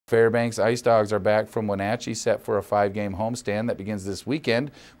Fairbanks Ice Dogs are back from Wenatchee, set for a 5-game homestand that begins this weekend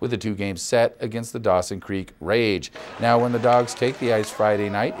with a 2-game set against the Dawson Creek Rage. Now, when the Dogs take the ice Friday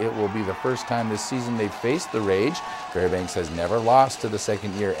night, it will be the first time this season they've faced the Rage. Fairbanks has never lost to the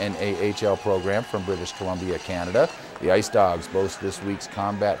second-year NAHL program from British Columbia, Canada. The Ice Dogs boast this week's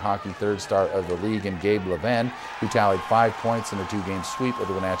combat hockey third star of the league in Gabe Levin, who tallied 5 points in a 2-game sweep of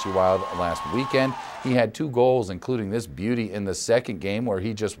the Wenatchee Wild last weekend. He had 2 goals, including this beauty in the second game where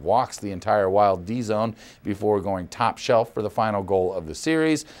he just walks the entire Wild D zone before going top shelf for the final goal of the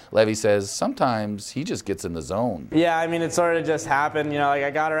series. Levy says sometimes he just gets in the zone. Yeah, I mean, it sort of just happened. You know, like I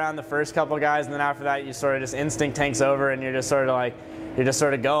got around the first couple guys, and then after that, you sort of just instinct takes over, and you're just sort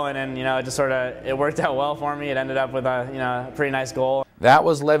of going, and you know, it worked out well for me. It ended up with a pretty nice goal. That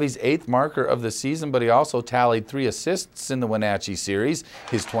was Levy's 8th marker of the season, but he also tallied 3 assists in the Wenatchee series.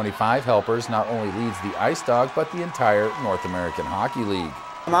 His 25 helpers not only leads the Ice Dog, but the entire North American Hockey League.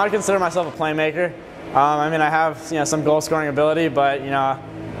 I would consider myself a playmaker. I mean, I have some goal-scoring ability, but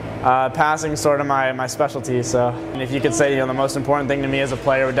passing is sort of my specialty. So if you could say the most important thing to me as a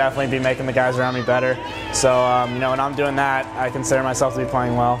player would definitely be making the guys around me better. So when I'm doing that, I consider myself to be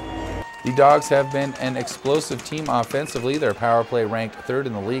playing well. The Dogs have been an explosive team offensively. Their power play ranked 3rd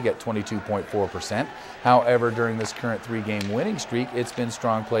in the league at 22.4%. However, during this current 3-game winning streak, it's been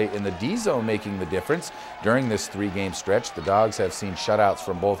strong play in the D zone making the difference. During this 3-game stretch, the Dogs have seen shutouts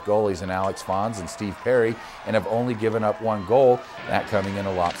from both goalies in Alex Fons and Steve Perry and have only given up 1 goal, that coming in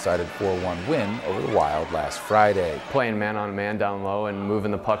a lopsided 4-1 win over the Wild last Friday. Playing man-on-man down low and moving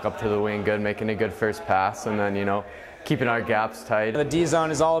the puck up to the wing good, making a good first pass, and then, keeping our gaps tight. The D zone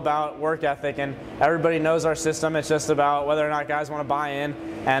is all about work ethic, and everybody knows our system. It's just about whether or not guys want to buy in.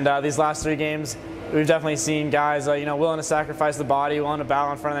 And these last 3 games, we've definitely seen guys willing to sacrifice the body, willing to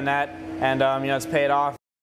battle in front of the net, and it's paid off.